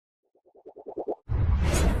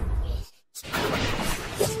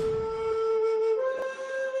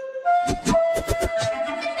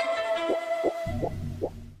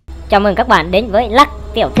Chào mừng các bạn đến với LUX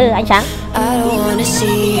tiểu thư ánh sáng.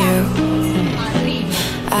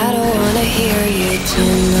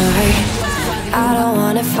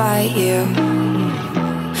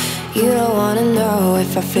 You don't wanna know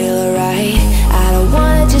if I feel alright. I don't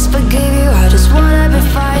wanna just forgive you, I just wanna be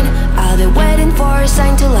fine. I'll be waiting for a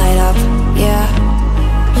sign to light up, yeah.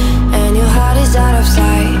 And your heart is out of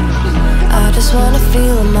sight. I just wanna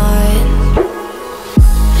feel mine.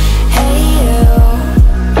 Hey you,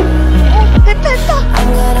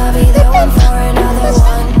 I'm gonna be the one for another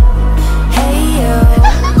one. Hey you,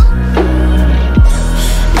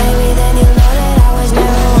 maybe then you'll know that I was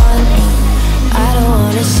never one. I don't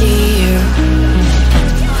wanna see you,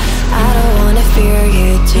 I don't wanna fear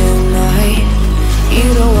you tonight.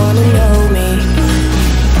 You don't wanna know me,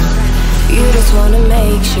 you just wanna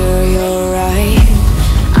make sure you're right.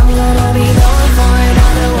 I'm gonna be the one for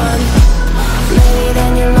another one. Maybe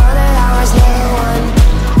then you'll know that I was never one.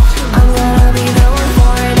 I'm gonna be the one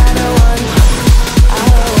for another one. I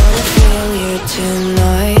don't wanna feel you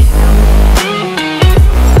tonight.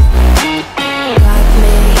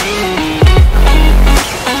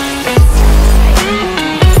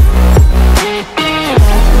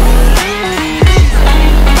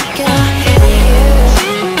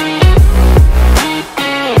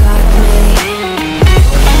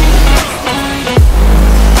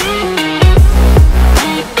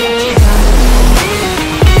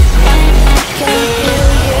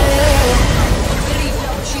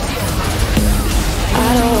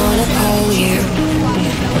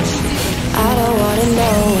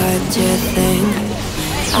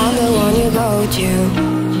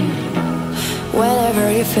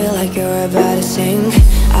 Whenever you feel like you're about to sink,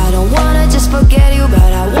 I don't wanna just forget you,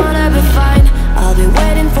 but I wanna be fine. I'll be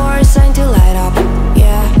waiting for a sign to light up,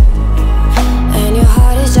 yeah. And your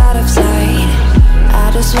heart is out of sight.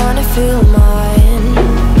 I just wanna feel mine.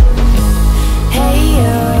 Hey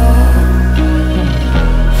you,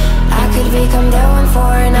 I could become the one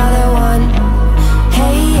for another one.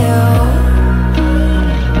 Hey you,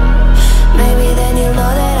 maybe then you'll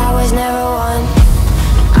know that I was never one.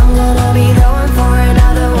 I'm gonna be the one for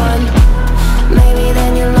another one. Maybe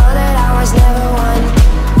then you'll know that I was never one.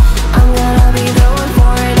 I'm gonna be the one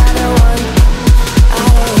for another one. I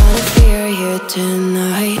don't wanna fear you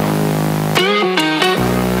tonight.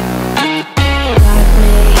 Got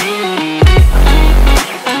me.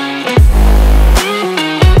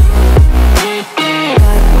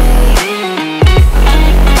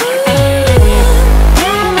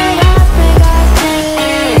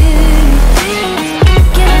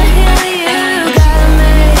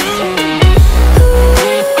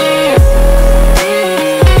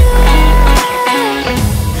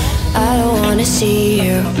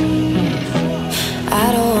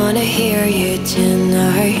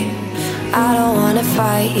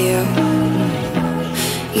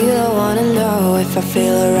 You don't wanna know if I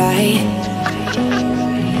feel alright.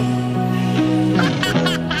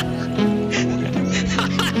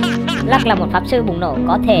 LUX là một pháp sư bùng nổ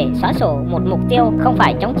có thể xóa sổ một mục tiêu không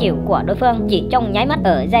phải chống chịu của đối phương chỉ trong nháy mắt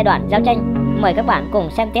ở giai đoạn giao tranh. Mời các bạn cùng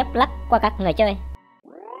xem tiếp LUX qua các người chơi.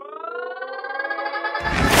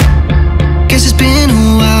 Guess it's been a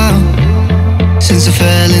while since I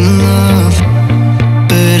fell in love,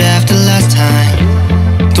 but after last time,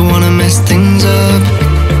 don't wanna mess things up.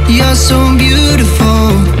 You're so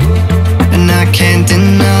beautiful, and I can't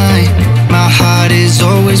deny. My heart is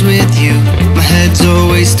always with you, my head's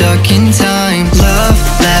always stuck in time. Love,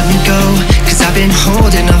 let me go, cause I've been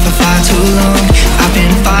holding on for far too long. I've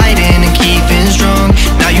been fighting and keeping strong,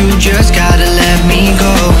 now you just gotta let me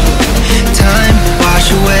go. Time,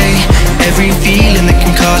 wash away every feeling that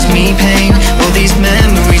can cause me pain. All these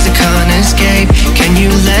memories I can't escape, can you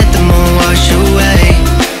let them all wash away?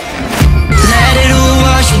 Let it all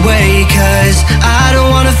wash away, cause I don't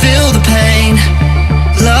wanna feel the pain.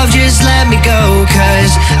 Love, just let me go,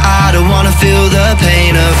 cause I don't wanna feel the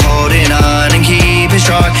pain of holding on and keeping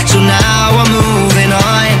strong. So now I'm moving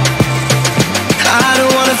on, I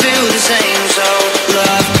don't wanna feel the same. So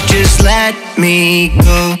love, just let me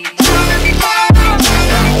go.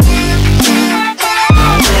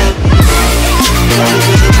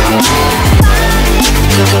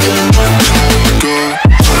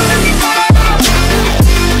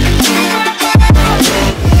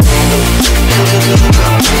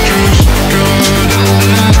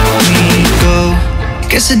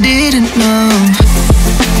 Guess I didn't know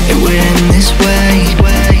it would end this way.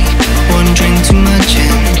 One drink too much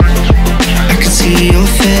and I could see your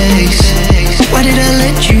face. Why did I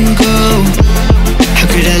let you go? How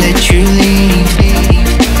could I let you leave?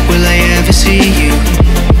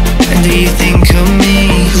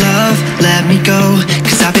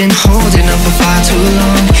 not too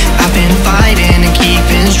long. I've been fighting and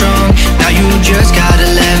keeping strong. Now you just gotta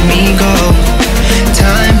let me go.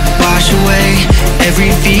 Time wash away every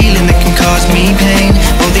feeling that can cause me pain.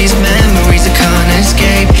 All these memories I can't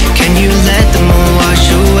escape. Can you let them all wash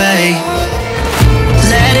away?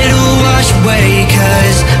 Let it all wash away,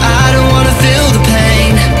 cause I don't wanna feel the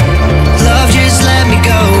pain. Love, just let me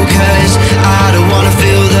go, cause I don't wanna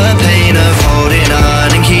feel the pain of holding on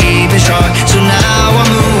and keeping strong. So now I'm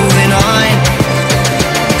moving on.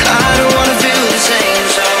 I don't wanna feel the same,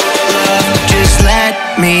 so love, just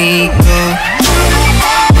let me go.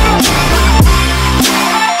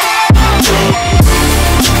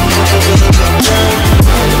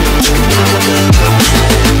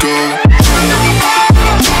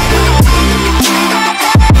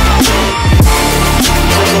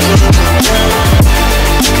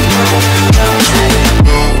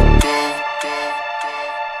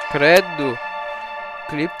 Credo,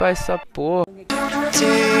 clipa essa porra.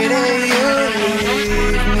 Today you